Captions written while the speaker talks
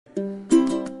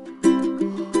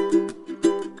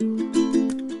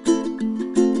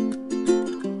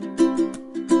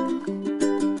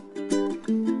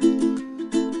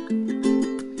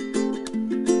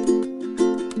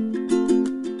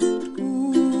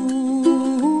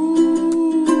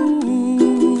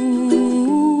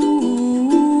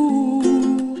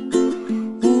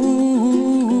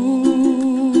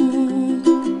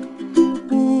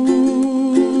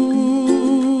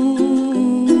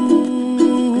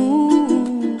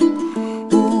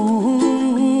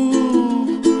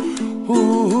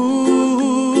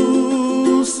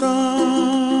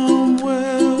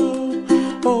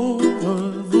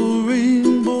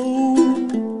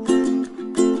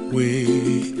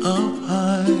up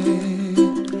high,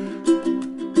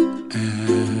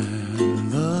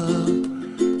 and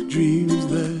the dreams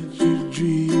that you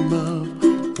dream of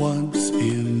once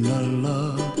in a lullaby.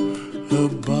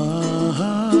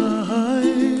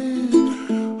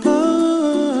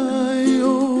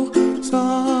 Oh,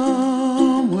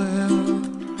 somewhere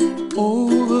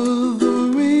over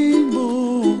the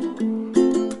rainbow,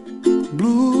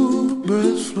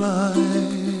 bluebirds fly.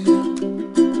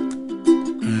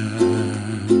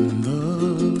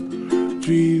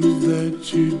 Dreams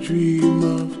that you dream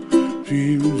of,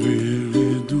 dreams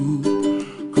really do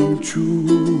come true.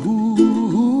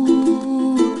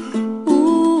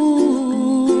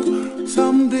 Ooh,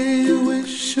 someday you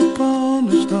wish upon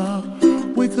a star,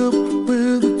 wake up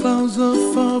where the clouds are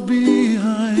far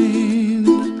behind.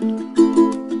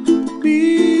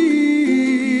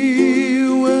 Be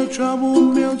where trouble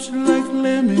melts like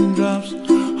lemon drops,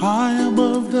 high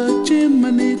above the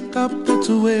chimney top. That's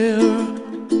where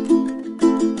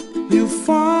you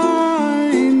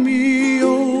find me,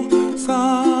 oh,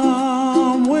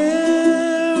 somewhere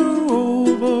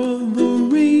over the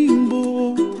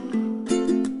rainbow,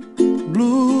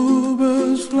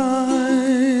 bluebirds fly,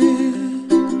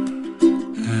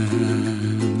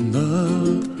 and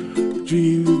the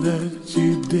dreams that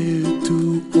you dare to,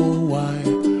 oh why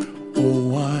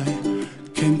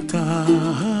can't I?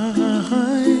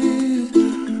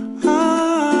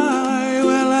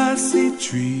 Well, I see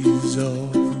trees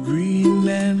of green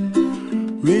and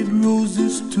red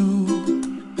roses too.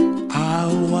 I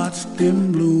watch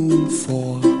them bloom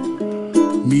for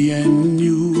me and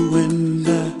you, and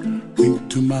I think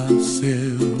to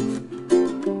myself,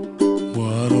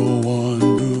 what a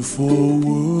wonderful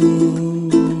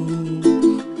world.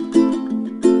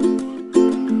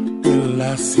 Well,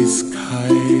 I see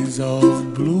skies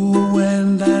of blue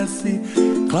and I see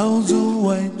clouds of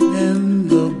white and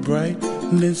the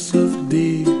brightness of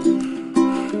day.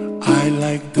 I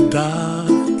like the dark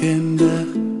and I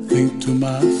think to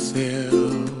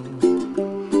myself,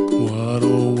 what a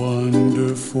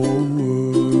wonderful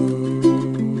world.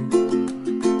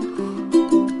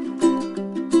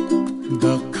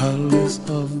 The colors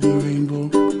of the rainbow,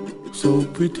 so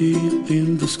pretty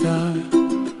in the sky,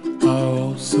 are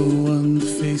also on the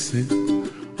faces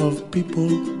of people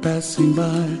passing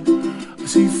by. I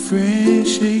see friends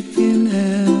shaking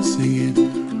hands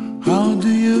singing, how do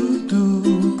you do?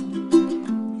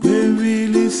 They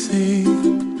really say,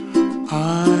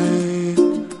 I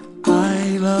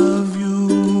love you.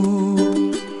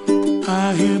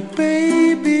 I hear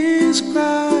babies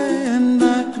cry and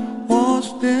I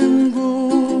watch them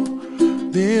grow.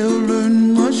 They'll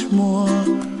learn much more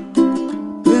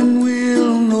than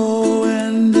we'll know,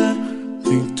 and I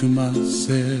think to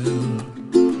myself,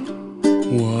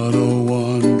 what a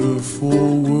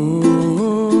wonderful world.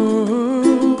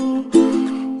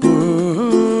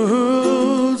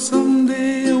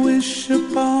 Someday I wish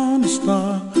upon a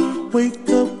star, wake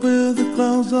up where the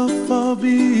clouds are far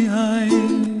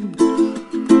behind.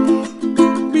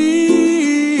 Be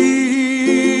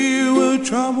where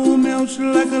trouble melts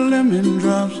like a lemon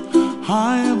drops,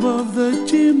 high above the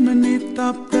chimney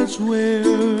top. That's where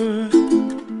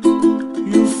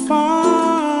you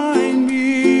find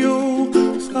me, oh,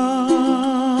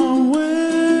 somewhere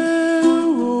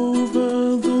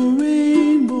over the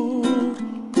rainbow,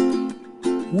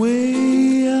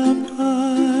 way up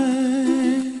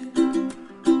high,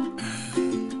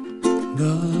 and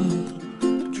the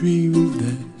dreams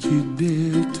that you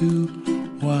dare to,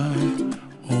 why,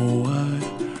 oh why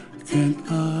can't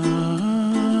I?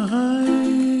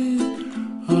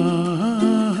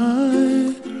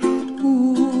 Ooh,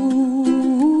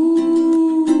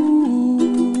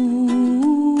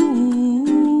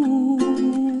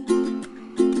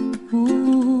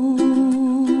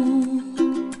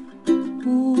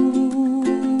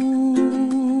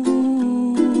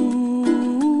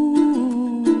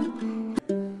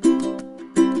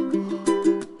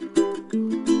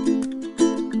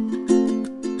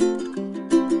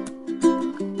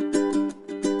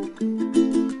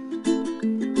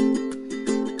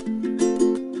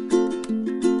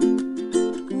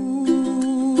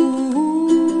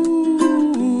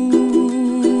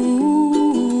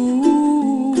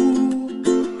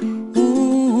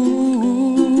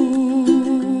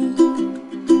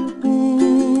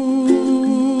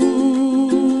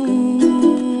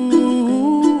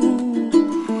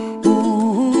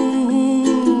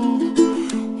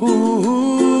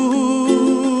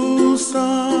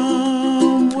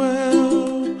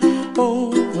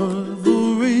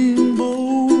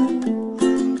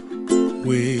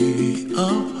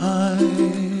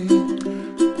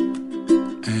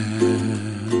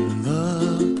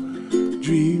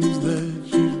 dreams that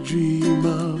you dream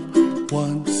of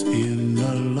once in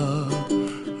a lullaby.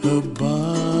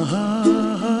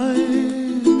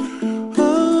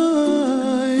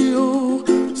 Oh,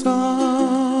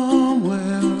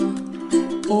 somewhere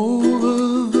over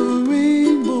the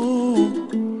rainbow,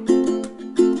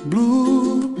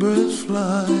 bluebirds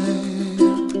fly,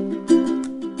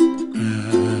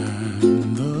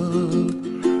 and the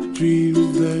dreams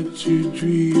that you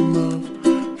dream of,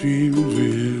 dreams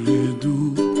really do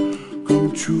come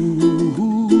true.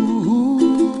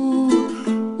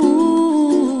 Ooh,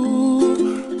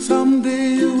 someday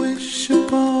you wish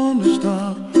upon a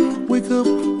star, wake up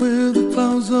where the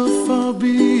clouds are far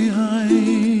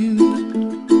behind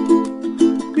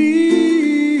me,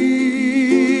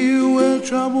 where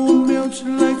trouble melts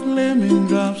like lemon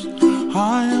drops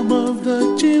high above the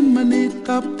chimney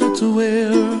top. That's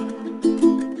where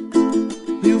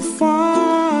you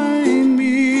find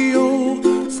me,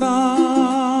 oh,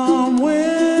 somewhere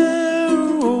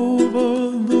over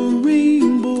the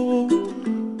rainbow,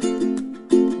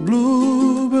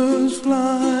 bluebirds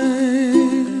fly,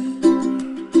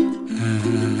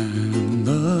 and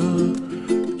the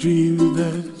dreams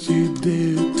that you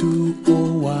dare to, oh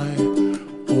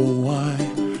why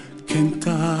can't I?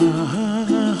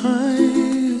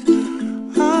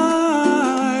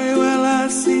 Well, I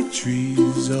see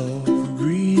trees of